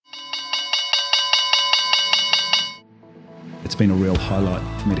it's been a real highlight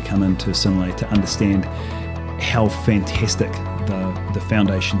for me to come into Synlait to understand how fantastic the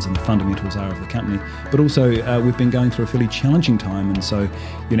foundations and the fundamentals are of the company. But also we've been going through a fairly challenging time, and so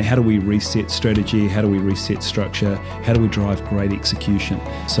how do we reset strategy, how do we reset structure, how do we drive great execution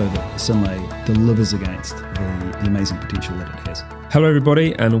so that Synlait delivers against the amazing potential that it has. Hello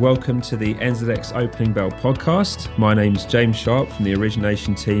everybody and welcome to the NZX Opening Bell podcast. My name's James Sharp from the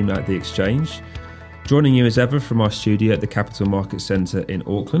origination team at The Exchange. Joining you as ever from our studio at the Capital Markets Centre in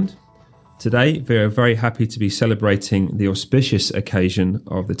Auckland. Today, we are very happy to be celebrating the auspicious occasion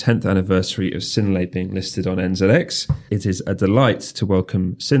of the 10th anniversary of Synlait being listed on NZX. It is a delight to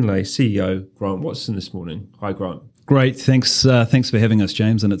welcome Synlait CEO Grant Watson this morning. Hi, Grant. Great, thanks for having us,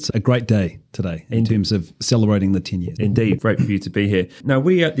 James, and it's a great day today in terms of celebrating the 10 years. Indeed, great for you to be here. Now,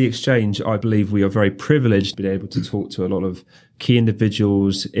 we at The Exchange, I believe we are very privileged to be able to talk to a lot of key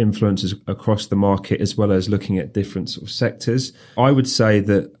individuals, influencers across the market, as well as looking at different sort of sectors. I would say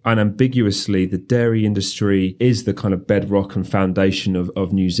that unambiguously, the dairy industry is the kind of bedrock and foundation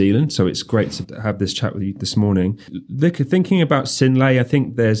of New Zealand. So it's great to have this chat with you this morning. Thinking about Synlait, I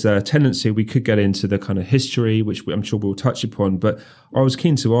think there's a tendency we could get into the kind of history, which I'm sure we'll touch upon, but I was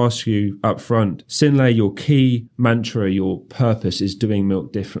keen to ask you up front, Synlait, your key mantra, your purpose is doing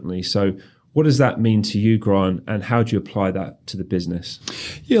milk differently. So what does that mean to you, Grant, and how do you apply that to the business?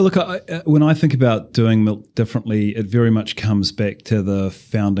 Yeah, look, when I think about doing milk differently, it very much comes back to the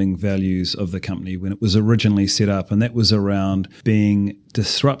founding values of the company when it was originally set up, and that was around being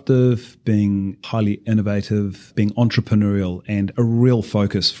disruptive, being highly innovative, being entrepreneurial, and a real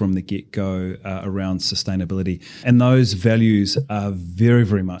focus from the get-go around sustainability. And those values are very,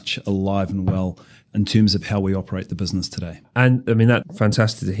 very much alive and well in terms of how we operate the business today. And I mean, that's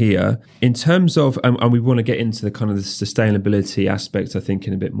fantastic to hear. In terms of, and we want to get into the kind of the sustainability aspect, I think,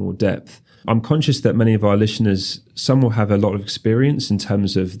 in a bit more depth. I'm conscious that many of our listeners, some will have a lot of experience in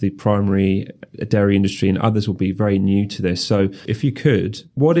terms of the primary dairy industry and others will be very new to this. So if you could,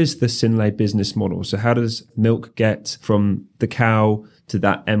 what is the Synlait business model? So how does milk get from the cow to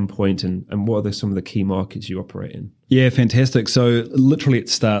that endpoint, and what are some of the key markets you operate in? Yeah, fantastic. So literally it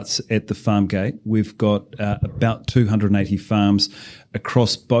starts at the farm gate. We've got about 280 farms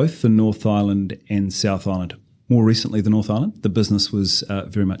across both the North Island and South Island. More recently, the North Island. The business was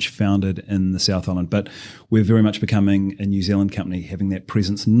very much founded in the South Island, but we're very much becoming a New Zealand company, having that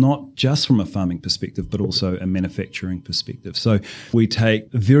presence not just from a farming perspective, but also a manufacturing perspective. So we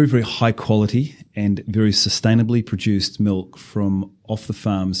take very, very high quality and very sustainably produced milk from off the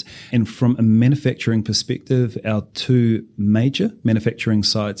farms. And from a manufacturing perspective, our two major manufacturing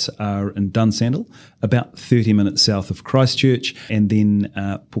sites are in Dunsandel, about 30 minutes south of Christchurch, and then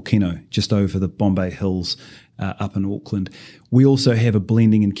Pōkeno, just over the Bombay Hills, up in Auckland. We also have a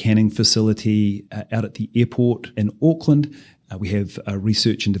blending and canning facility out at the airport in Auckland. We have a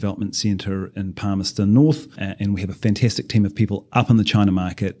research and development centre in Palmerston North, and we have a fantastic team of people up in the China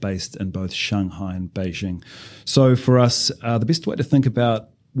market based in both Shanghai and Beijing. So for us, the best way to think about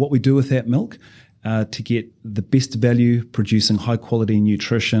what we do with that milk to get the best value producing high quality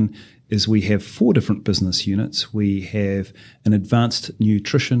nutrition is we have 4 different business units. We have an advanced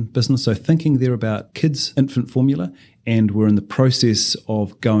nutrition business, so thinking there about kids' infant formula, and we're in the process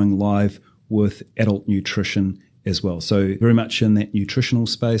of going live with adult nutrition as well. So very much in that nutritional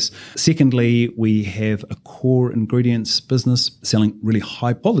space. Secondly, we have a core ingredients business selling really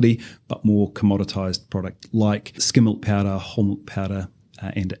high quality, but more commoditized product like skim milk powder, whole milk powder,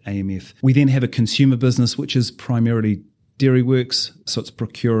 and AMF. We then have a consumer business, which is primarily Dairy Works, so it's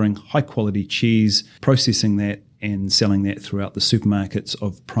procuring high quality cheese, processing that and selling that throughout the supermarkets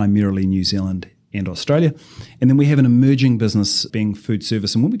of primarily New Zealand and Australia. And then we have an emerging business being food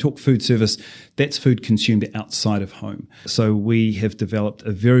service. And when we talk food service, that's food consumed outside of home. So we have developed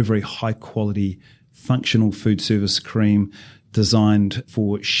a very, very high quality functional food service cream designed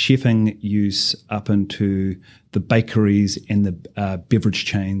for chefing use up into the bakeries and the beverage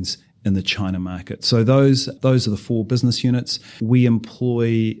chains in the China market. So those are the 4 business units. We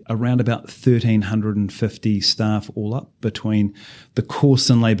employ around about 1,350 staff all up between the core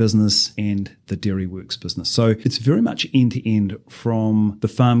Synlait business and the Dairy Works business. So it's very much end-to-end from the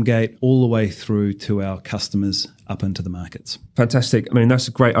farm gate all the way through to our customers up into the markets. Fantastic. I mean, that's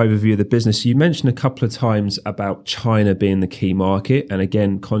a great overview of the business. You mentioned a couple of times about China being the key market, and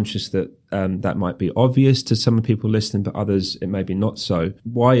again, conscious that that might be obvious to some people listening, but others it may be not so.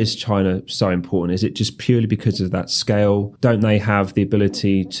 Why is China so important? Is it just purely because of that scale? Don't they have the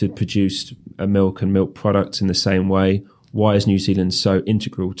ability to produce a milk and milk products in the same way? Why is New Zealand so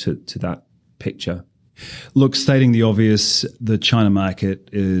integral to that picture? Look, stating the obvious, the China market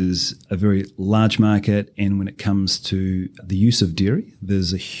is a very large market, and when it comes to the use of dairy,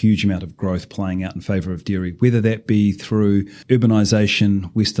 there's a huge amount of growth playing out in favour of dairy, whether that be through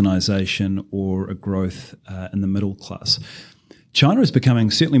urbanisation, westernisation, or a growth in the middle class. China is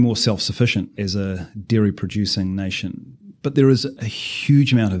becoming certainly more self-sufficient as a dairy-producing nation, but there is a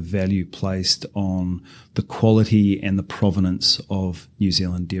huge amount of value placed on the quality and the provenance of New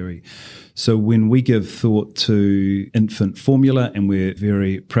Zealand dairy. So when we give thought to infant formula, and we're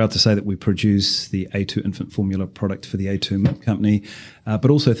very proud to say that we produce the A2 infant formula product for the A2 Milk Company,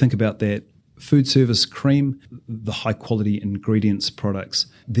 but also think about that food service cream, the high quality ingredients products,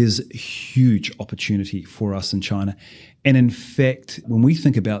 there's huge opportunity for us in China. And in fact, when we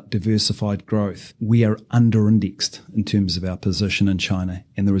think about diversified growth, we are under-indexed in terms of our position in China,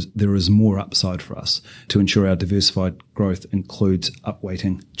 and there is more upside for us to ensure our diversified growth includes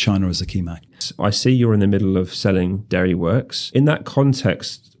upweighting China as a key market. I see you're in the middle of selling Dairy Works. In that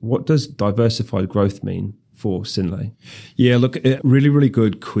context, what does diversified growth mean for Synlait? Yeah, look, really, really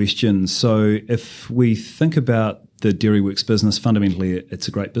good question. So if we think about the Dairy Works business, fundamentally, it's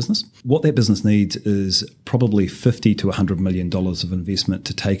a great business. What that business needs is probably $50 to $100 million of investment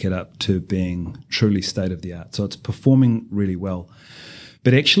to take it up to being truly state-of-the-art. So it's performing really well.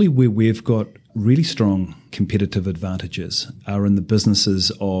 But actually, where we've got really strong competitive advantages are in the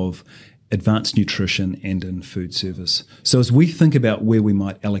businesses of advanced nutrition and in food service. So as we think about where we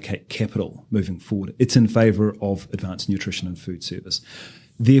might allocate capital moving forward, it's in favour of advanced nutrition and food service.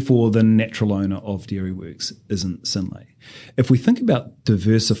 Therefore, the natural owner of Dairy Works isn't Synlait. If we think about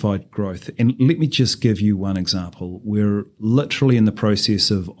diversified growth, and let me just give you one example. We're literally in the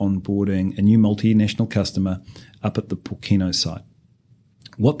process of onboarding a new multinational customer up at the Pōkeno site.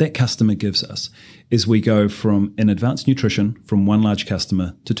 What that customer gives us is we go from, in advanced nutrition, from one large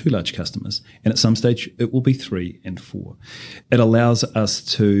customer to two large customers. And at some stage, it will be 3 and 4. It allows us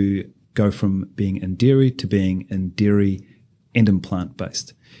to go from being in dairy to being in dairy and in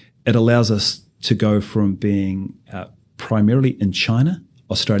plant-based. It allows us to go from being primarily in China,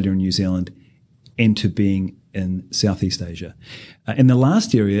 Australia and New Zealand, and to being in Southeast Asia. And the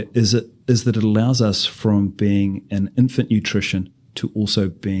last area is that it allows us from being in infant nutrition to also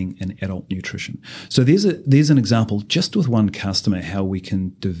being in adult nutrition. So there's an example just with one customer how we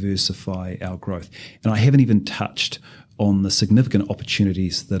can diversify our growth. And I haven't even touched on the significant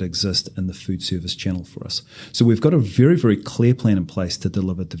opportunities that exist in the food service channel for us. So we've got a very, very clear plan in place to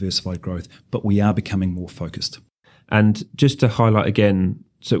deliver diversified growth, but we are becoming more focused. And just to highlight again,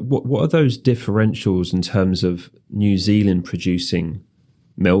 so what are those differentials in terms of New Zealand producing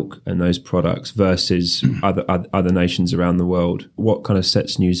milk and those products versus other nations around the world? What kind of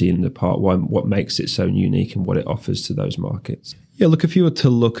sets New Zealand apart? What makes it so unique and what it offers to those markets? Yeah, look, if you were to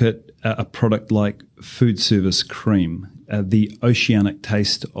look at a product like food service cream, the oceanic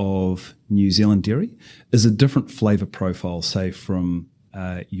taste of New Zealand dairy is a different flavour profile, say, from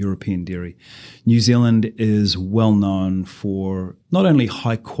European dairy. New Zealand is well known for not only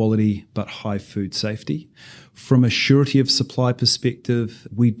high quality, but high food safety. From a surety of supply perspective,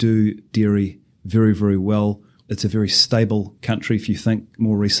 we do dairy very, very well. It's a very stable country. If you think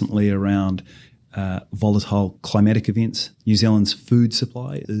more recently around volatile climatic events, New Zealand's food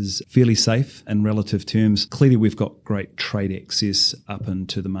supply is fairly safe in relative terms. Clearly, we've got great trade access up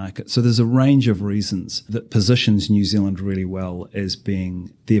into the market. So there's a range of reasons that positions New Zealand really well as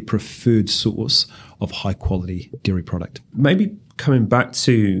being their preferred source of high quality dairy product. Maybe coming back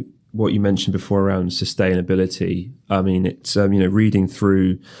to what you mentioned before around sustainability. I mean, it's, reading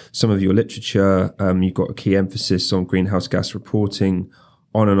through some of your literature, you've got a key emphasis on greenhouse gas reporting,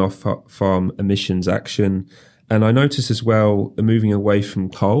 on and off farm emissions action. And I noticed as well moving away from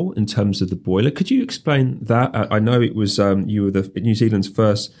coal in terms of the boiler. Could you explain that? I know it was you were New Zealand's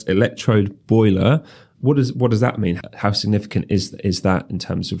first electrode boiler. What does that mean? How significant is that in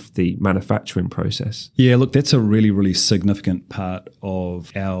terms of the manufacturing process? Yeah, look, that's a really, really significant part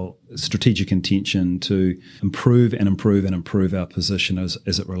of our strategic intention to improve and improve and improve our position as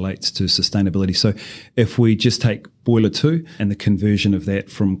it relates to sustainability. So if we just take boiler 2 and the conversion of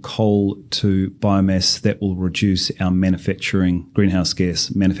that from coal to biomass, that will reduce our greenhouse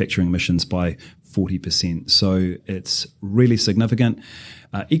gas manufacturing emissions by 40%. So it's really significant.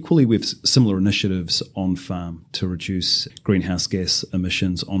 Equally, we have similar initiatives on farm to reduce greenhouse gas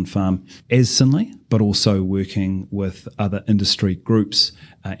emissions on farm as Synlait, but also working with other industry groups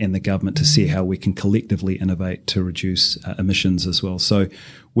and the government to see how we can collectively innovate to reduce emissions as well. So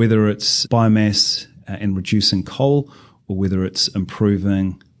whether it's biomass and reducing coal, or whether it's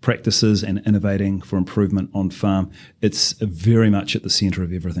improving practices and innovating for improvement on farm, it's very much at the centre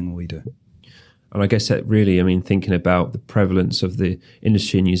of everything we do. And I guess that really, I mean, thinking about the prevalence of the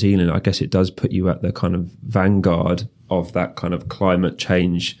industry in New Zealand, I guess it does put you at the kind of vanguard of that kind of climate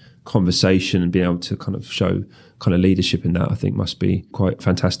change conversation, and being able to kind of show kind of leadership in that, I think must be quite a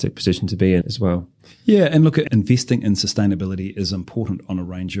fantastic position to be in as well. Yeah, and look, investing in sustainability is important on a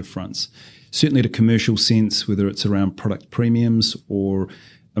range of fronts. Certainly, at a commercial sense, whether it's around product premiums or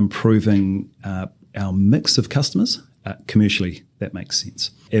improving our mix of customers, commercially, that makes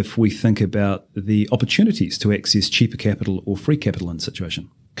sense. If we think about the opportunities to access cheaper capital or free capital in situation,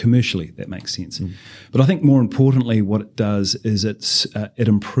 commercially, that makes sense. But I think more importantly, what it does is it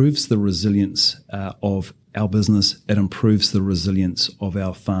improves the resilience of our business. It improves the resilience of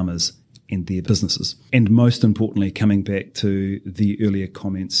our farmers and their businesses. And most importantly, coming back to the earlier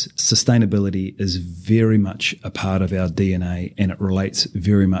comments, sustainability is very much a part of our DNA, and it relates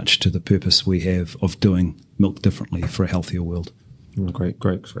very much to the purpose we have of doing milk differently for a healthier world.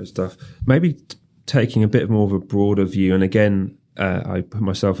 Great stuff. Maybe taking a bit more of a broader view, and again, I put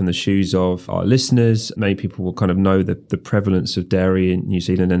myself in the shoes of our listeners. Many people will kind of know the prevalence of dairy in New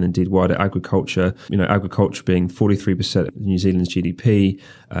Zealand and indeed wider agriculture. You know, agriculture being 43% of New Zealand's GDP,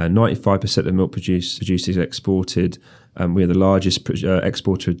 95% of milk produced is exported. We're the largest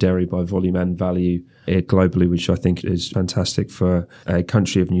exporter of dairy by volume and value globally, which I think is fantastic for a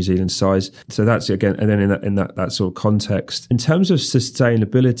country of New Zealand's size. So that's, again, and then in that sort of context, in terms of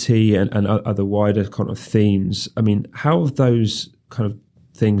sustainability and other wider kind of themes, I mean, how have those kind of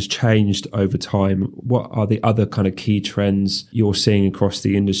things changed over time? What are the other kind of key trends you're seeing across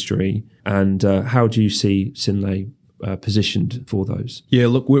the industry? And how do you see Synlait positioned for those? Yeah,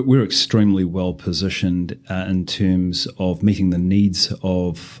 look, we're extremely well positioned in terms of meeting the needs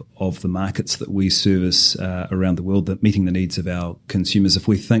of the markets that we service around the world, that meeting the needs of our consumers. If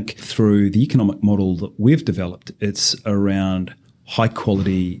we think through the economic model that we've developed, it's around high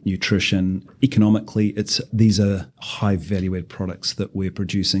quality nutrition. Economically, these are high value add products that we're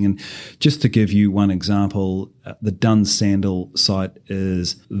producing. And just to give you one example, the Dunsandel site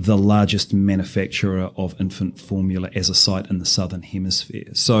is the largest manufacturer of infant formula as a site in the Southern Hemisphere.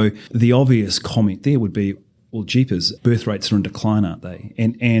 So the obvious comment there would be, well, jeepers, birth rates are in decline, aren't they?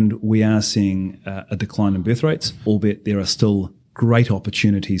 And we are seeing a decline in birth rates, albeit there are still great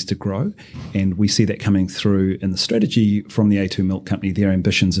opportunities to grow, and we see that coming through in the strategy from the A2 Milk Company, their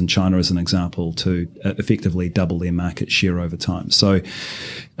ambitions in China as an example to effectively double their market share over time. So,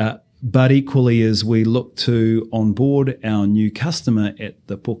 but equally, as we look to onboard our new customer at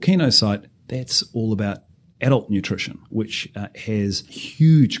the Pōkeno site, that's all about adult nutrition, which has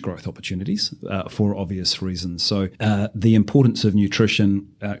huge growth opportunities for obvious reasons. So the importance of nutrition,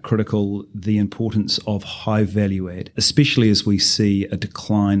 critical, the importance of high value add, especially as we see a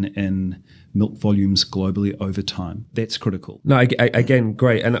decline in milk volumes globally over time. That's critical. No, again,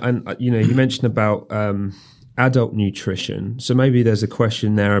 great. And you know, you mentioned about adult nutrition. So maybe there's a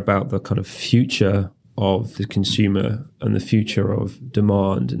question there about the kind of future of the consumer and the future of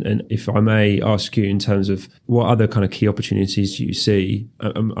demand. And if I may ask you in terms of what other kind of key opportunities do you see,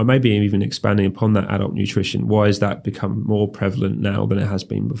 and maybe even expanding upon that adult nutrition, why has that become more prevalent now than it has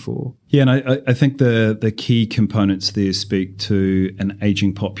been before? Yeah, and I think the key components there speak to an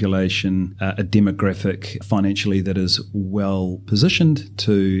aging population, a demographic financially that is well positioned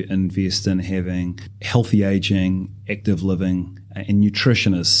to invest in having healthy aging, active living, and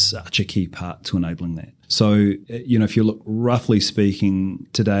nutrition is such a key part to enabling that. So, you know, if you look roughly speaking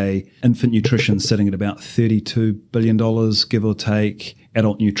today, infant nutrition sitting at about $32 billion, give or take.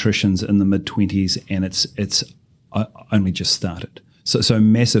 Adult nutrition's in the mid-20s, and it's only just started. So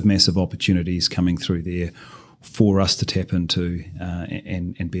massive opportunities coming through there for us to tap into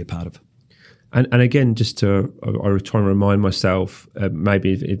and be a part of. And again, just to, I try and remind myself,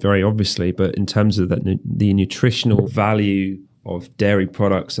 maybe very obviously, but in terms of the nutritional value of dairy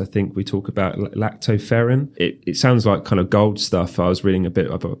products, I think we talk about lactoferrin. It sounds like kind of gold stuff. I was reading a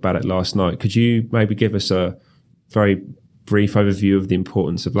bit about it last night. Could you maybe give us a very brief overview of the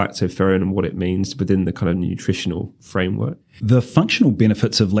importance of lactoferrin and what it means within the kind of nutritional framework? The functional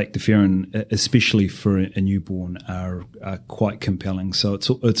benefits of lactoferrin, especially for a newborn, are quite compelling. So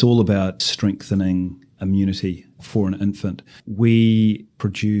it's all about strengthening immunity for an infant. We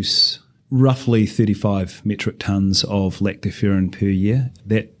produce roughly 35 metric tons of lactoferrin per year.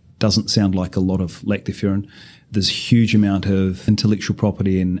 That doesn't sound like a lot of lactoferrin. There's a huge amount of intellectual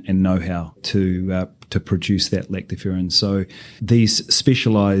property and know-how to produce that lactoferrin. So these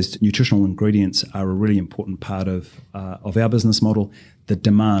specialised nutritional ingredients are a really important part of our business model. The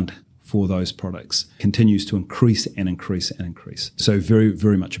demand for those products continues to increase and increase and increase. So very,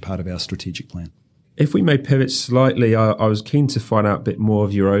 very much a part of our strategic plan. If we may pivot slightly, I was keen to find out a bit more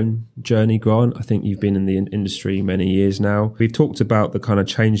of your own journey, Grant. I think you've been in the industry many years now. We've talked about the kind of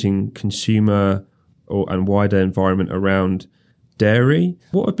changing consumer and wider environment around dairy.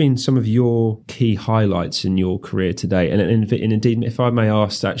 What have been some of your key highlights in your career today? And indeed, if I may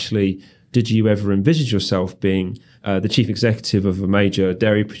ask, actually, did you ever envisage yourself being the chief executive of a major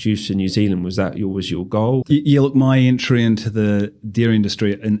dairy producer in New Zealand? Was your goal? Yeah, look, my entry into the dairy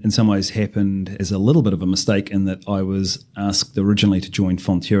industry in some ways happened as a little bit of a mistake in that I was asked originally to join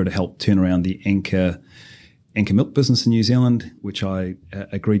Fonterra to help turn around the Anchor milk business in New Zealand, which I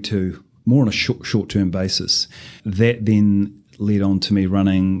agreed to more on a short-term basis. That then led on to me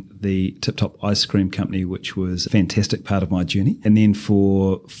running the Tip Top ice cream company, which was a fantastic part of my journey. And then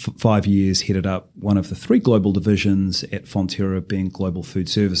for 5 years, headed up one of the 3 global divisions at Fonterra, being global food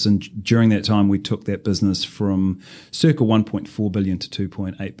service. And during that time, we took that business from circa 1.4 billion to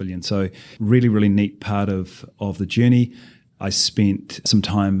 2.8 billion. So really, really neat part of the journey. I spent some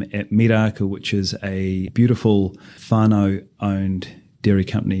time at Miraka, which is a beautiful whānau-owned dairy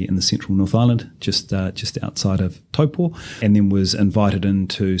company in the central North Island, just outside of Taupō, and then was invited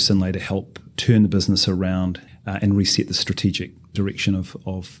into Synlait to help turn the business around and reset the strategic direction of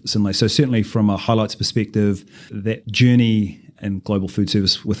Synlait. So certainly from a highlights perspective, that journey in global food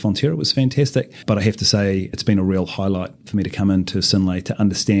service with Fonterra was fantastic, but I have to say it's been a real highlight for me to come into Synlait to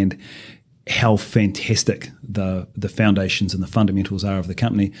understand how fantastic the foundations and the fundamentals are of the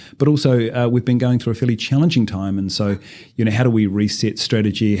company. But also we've been going through a fairly challenging time. And so, how do we reset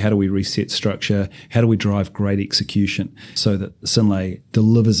strategy? How do we reset structure? How do we drive great execution so that Synlait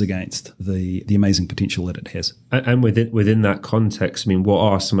delivers against the amazing potential that it has? And within that context, what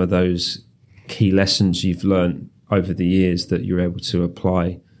are some of those key lessons you've learned over the years that you're able to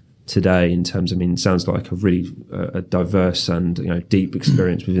apply today in terms of, sounds like a really diverse and deep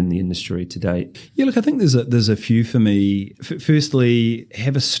experience within the industry today? Yeah, look, I think there's a few for me. Firstly,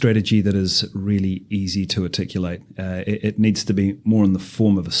 have a strategy that is really easy to articulate. It needs to be more in the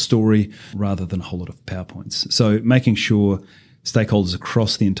form of a story rather than a whole lot of PowerPoints. So making sure stakeholders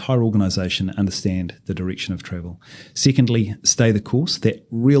across the entire organisation understand the direction of travel. Secondly, stay the course. That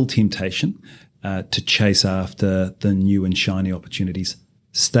real temptation to chase after the new and shiny opportunities.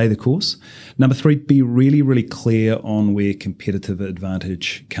 Stay the course. Number 3, be really, really clear on where competitive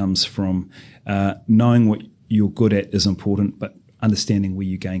advantage comes from. Knowing what you're good at is important, but understanding where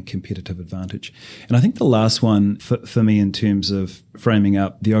you gain competitive advantage. And I think the last one for me in terms of framing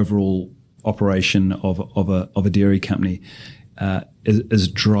up the overall operation of a dairy company is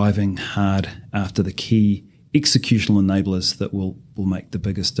driving hard after the key executional enablers that will make the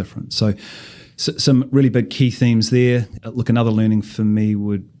biggest difference. So some really big key themes there. Look, another learning for me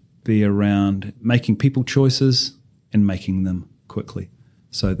would be around making people choices and making them quickly.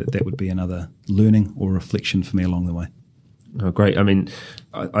 So that would be another learning or reflection for me along the way. Oh, great.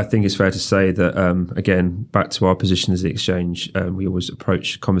 I think it's fair to say that, again, back to our position as the exchange, we always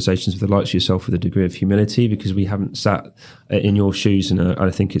approach conversations with the likes of yourself with a degree of humility because we haven't sat in your shoes. And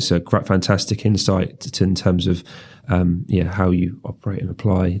I think it's a fantastic insight in terms of how you operate and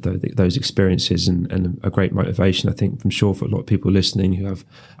apply those experiences and a great motivation, I think, I'm sure, for a lot of people listening who have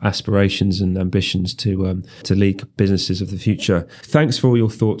aspirations and ambitions to lead businesses of the future. Thanks for all your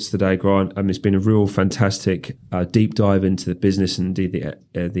thoughts today, Grant. It's been a real fantastic deep dive into the business and indeed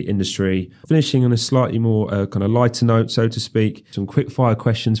the industry. Finishing on a slightly more kind of lighter note, so to speak, some quick fire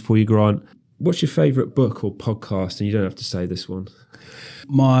questions for you, Grant. What's your favourite book or podcast? And you don't have to say this one.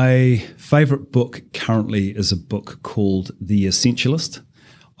 My favourite book currently is a book called The Essentialist.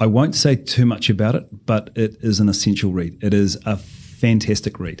 I won't say too much about it, but it is an essential read. It is a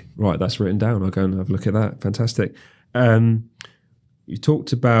fantastic read. Right, that's written down. I'll go and have a look at that. Fantastic. You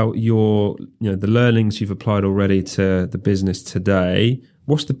talked about the learnings you've applied already to the business today.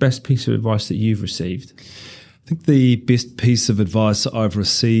 What's the best piece of advice that you've received? I think the best piece of advice I've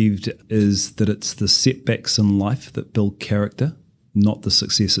received is that it's the setbacks in life that build character, not the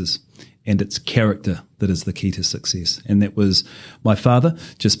successes. And it's character that is the key to success. And that was my father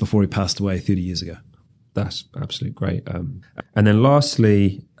just before he passed away 30 years ago. That's absolutely great. And then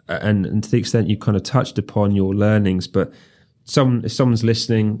lastly, and to the extent you kind of touched upon your learnings, but if someone's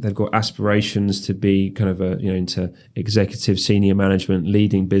listening, they've got aspirations to be kind of into executive senior management,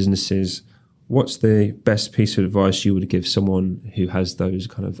 leading businesses. What's the best piece of advice you would give someone who has those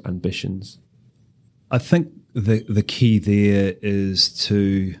kind of ambitions? I think the key there is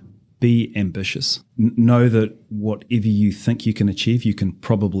to be ambitious. Know that whatever you think you can achieve, you can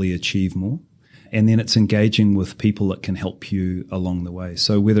probably achieve more. And then it's engaging with people that can help you along the way.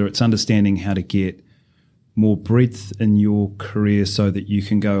 So whether it's understanding how to get more breadth in your career so that you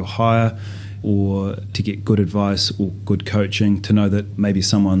can go higher or to get good advice or good coaching, to know that maybe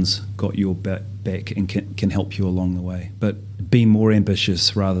someone's got your back and can help you along the way. But be more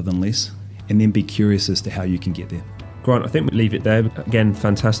ambitious rather than less, and then be curious as to how you can get there. Grant, I think we'll leave it there. Again,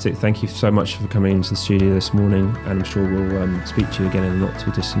 fantastic. Thank you so much for coming into the studio this morning, and I'm sure we'll speak to you again in the not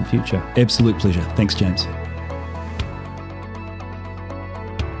too distant future. Absolute pleasure. Thanks, James.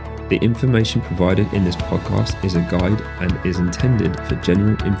 The information provided in this podcast is a guide and is intended for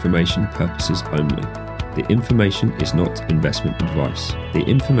general information purposes only. The information is not investment advice. The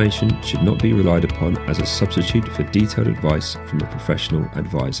information should not be relied upon as a substitute for detailed advice from a professional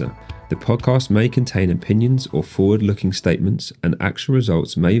advisor. The podcast may contain opinions or forward-looking statements, and actual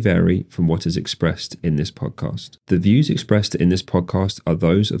results may vary from what is expressed in this podcast. The views expressed in this podcast are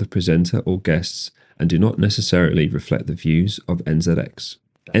those of the presenter or guests and do not necessarily reflect the views of NZX.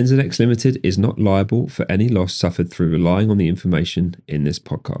 NZX Limited is not liable for any loss suffered through relying on the information in this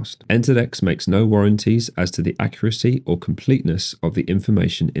podcast. NZX makes no warranties as to the accuracy or completeness of the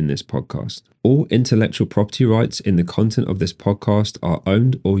information in this podcast. All intellectual property rights in the content of this podcast are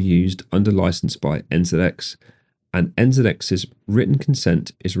owned or used under license by NZX, and NZX's written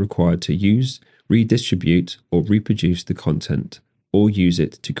consent is required to use, redistribute, or reproduce the content, or use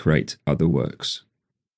it to create other works.